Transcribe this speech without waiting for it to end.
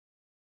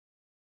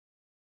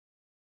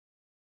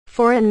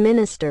Foreign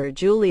Minister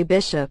Julie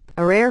Bishop,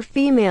 a rare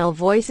female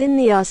voice in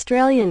the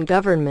Australian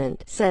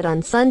government, said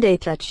on Sunday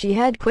that she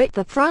had quit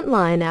the front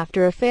line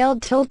after a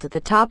failed tilt at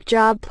the top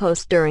job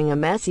post during a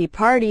messy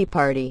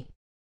party.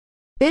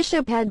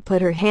 Bishop had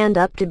put her hand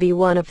up to be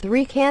one of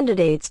 3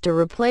 candidates to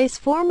replace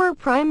former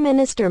Prime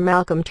Minister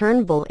Malcolm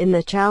Turnbull in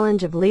the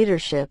challenge of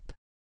leadership,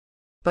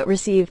 but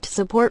received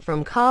support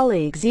from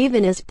colleagues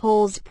even as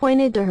polls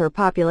pointed to her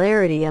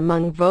popularity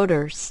among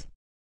voters.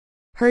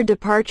 Her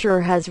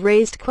departure has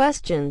raised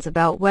questions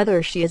about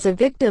whether she is a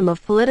victim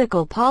of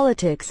political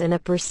politics and a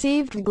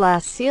perceived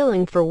glass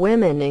ceiling for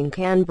women in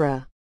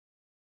Canberra.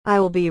 "I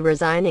will be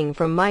resigning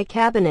from my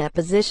cabinet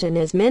position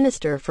as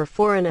Minister for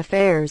Foreign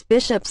Affairs,"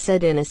 Bishop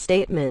said in a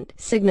statement,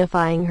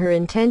 signifying her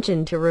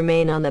intention to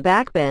remain on the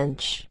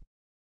backbench.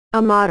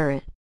 A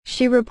moderate,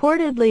 she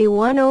reportedly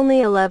won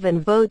only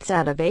 11 votes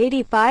out of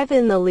 85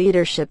 in the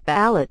leadership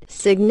ballot,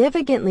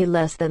 significantly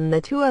less than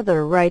the 2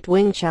 other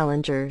right-wing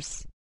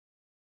challengers.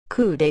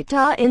 Coup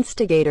d'etat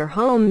instigator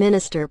Home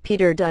Minister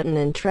Peter Dutton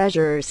and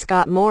Treasurer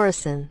Scott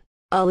Morrison.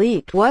 A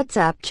leaked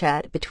WhatsApp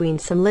chat between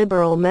some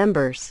Liberal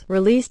members,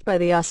 released by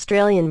the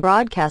Australian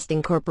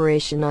Broadcasting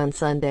Corporation on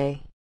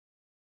Sunday,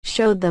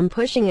 showed them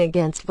pushing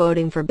against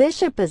voting for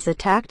Bishop as a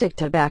tactic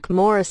to back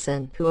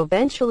Morrison, who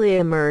eventually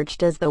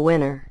emerged as the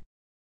winner.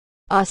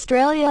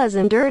 Australia has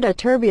endured a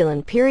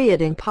turbulent period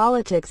in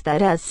politics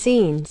that has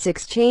seen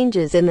 6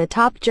 changes in the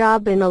top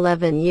job in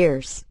 11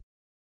 years.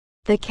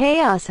 The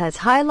chaos has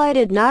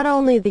highlighted not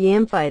only the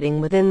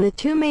infighting within the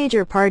 2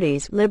 major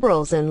parties,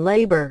 Liberals and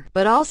Labour,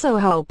 but also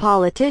how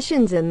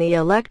politicians and the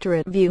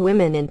electorate view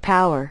women in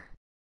power.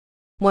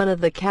 One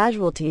of the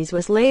casualties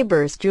was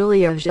Labour's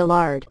Julia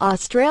Gillard,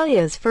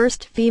 Australia's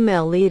first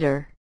female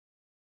leader,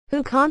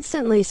 who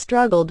constantly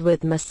struggled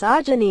with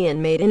misogyny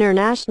and made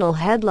international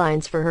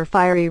headlines for her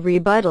fiery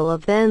rebuttal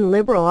of then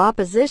Liberal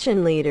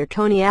opposition leader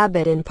Tony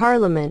Abbott in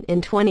Parliament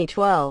in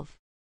 2012.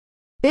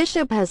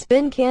 Bishop has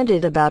been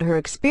candid about her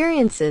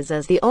experiences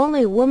as the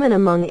only woman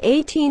among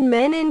 18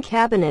 men in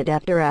cabinet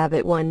after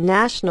Abbott won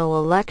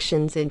national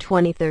elections in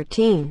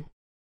 2013.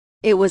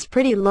 "It was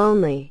pretty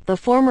lonely," the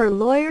former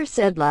lawyer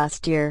said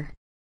last year,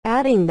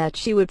 adding that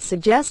she would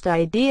suggest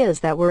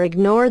ideas that were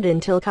ignored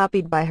until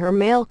copied by her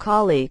male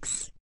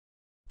colleagues.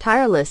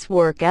 Tireless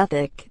work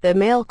ethic. The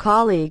male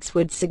colleagues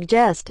would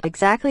suggest,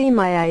 "Exactly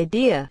my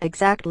idea,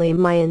 exactly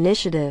my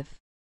initiative."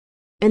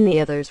 And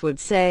the others would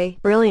say,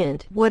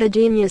 "Brilliant, what a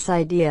genius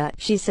idea,"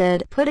 she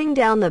said, putting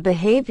down the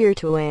behavior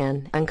to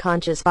an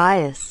unconscious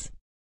bias.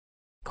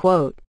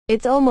 Quote,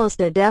 "It's almost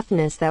a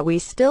deafness that we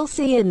still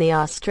see in the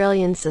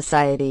Australian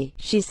society,"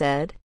 she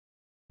said.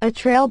 A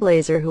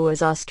trailblazer who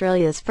was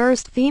Australia's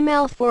first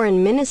female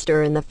foreign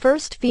minister and the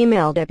first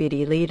female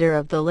deputy leader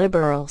of the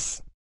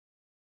Liberals.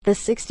 The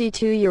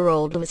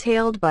 62-year-old was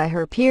hailed by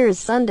her peers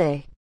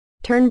Sunday.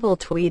 Turnbull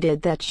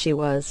tweeted that she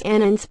was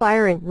an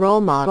inspiring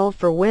role model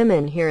for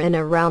women here and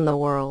around the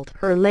world.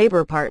 Her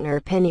Labour partner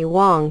Penny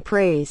Wong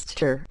praised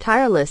her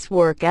tireless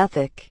work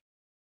ethic,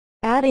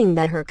 adding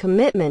that her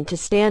commitment to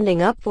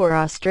standing up for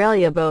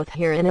Australia both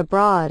here and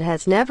abroad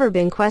has never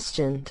been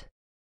questioned.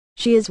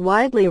 She is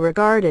widely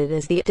regarded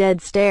as the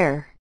dead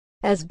stare,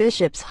 as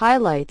Bishop's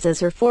highlights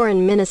as her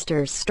foreign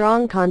minister's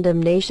strong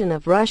condemnation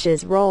of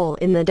Russia's role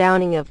in the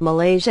downing of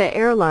Malaysia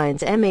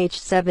Airlines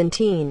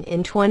MH17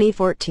 in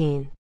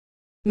 2014.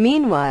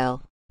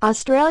 Meanwhile,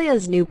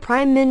 Australia's new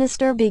Prime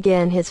Minister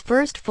began his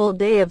first full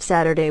day of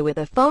Saturday with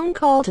a phone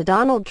call to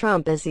Donald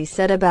Trump as he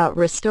set about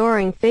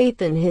restoring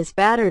faith in his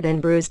battered and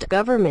bruised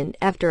government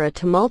after a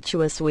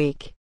tumultuous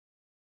week.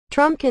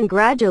 Trump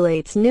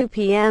congratulates new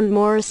PM.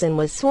 Morrison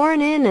was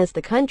sworn in as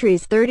the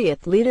country's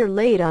 30th leader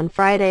late on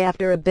Friday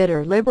after a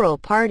bitter Liberal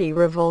Party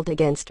revolt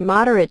against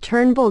moderate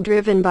Turnbull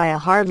driven by a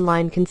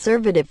hardline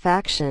Conservative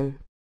faction.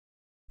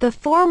 The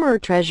former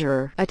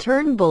treasurer, a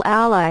Turnbull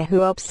ally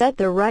who upset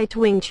the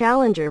right-wing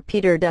challenger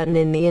Peter Dutton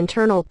in the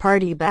internal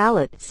party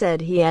ballot,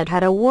 said he had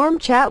had a warm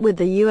chat with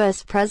the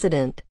U.S.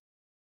 president.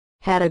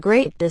 "Had a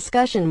great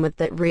discussion with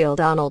that real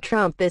Donald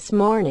Trump this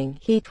morning,"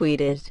 he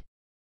tweeted.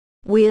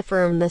 "We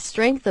affirm the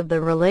strength of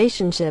the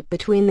relationship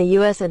between the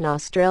U.S. and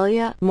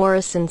Australia,"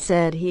 Morrison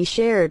said. He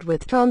shared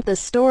with Trump the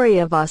story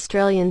of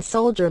Australian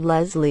soldier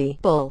Leslie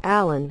Bull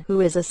Allen, who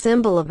is a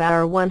symbol of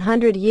our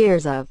 100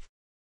 years of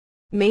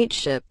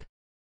mateship.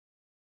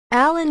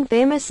 Allen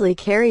famously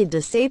carried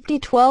to safety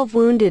 12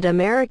 wounded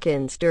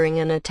Americans during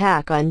an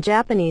attack on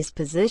Japanese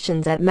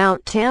positions at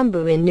Mount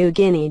Tambu in New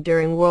Guinea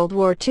during World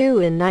War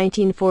II in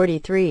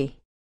 1943.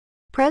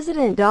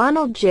 President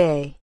Donald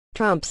J.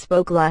 Trump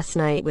spoke last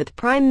night with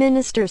Prime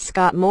Minister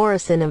Scott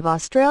Morrison of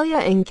Australia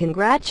and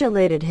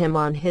congratulated him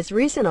on his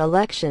recent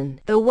election,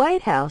 the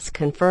White House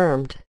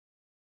confirmed.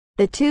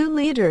 The 2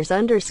 leaders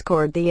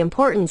underscored the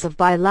importance of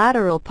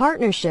bilateral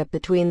partnership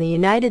between the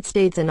United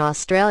States and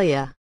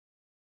Australia.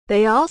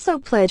 They also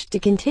pledged to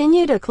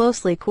continue to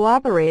closely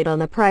cooperate on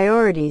the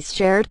priorities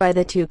shared by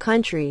the 2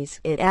 countries,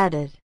 it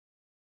added.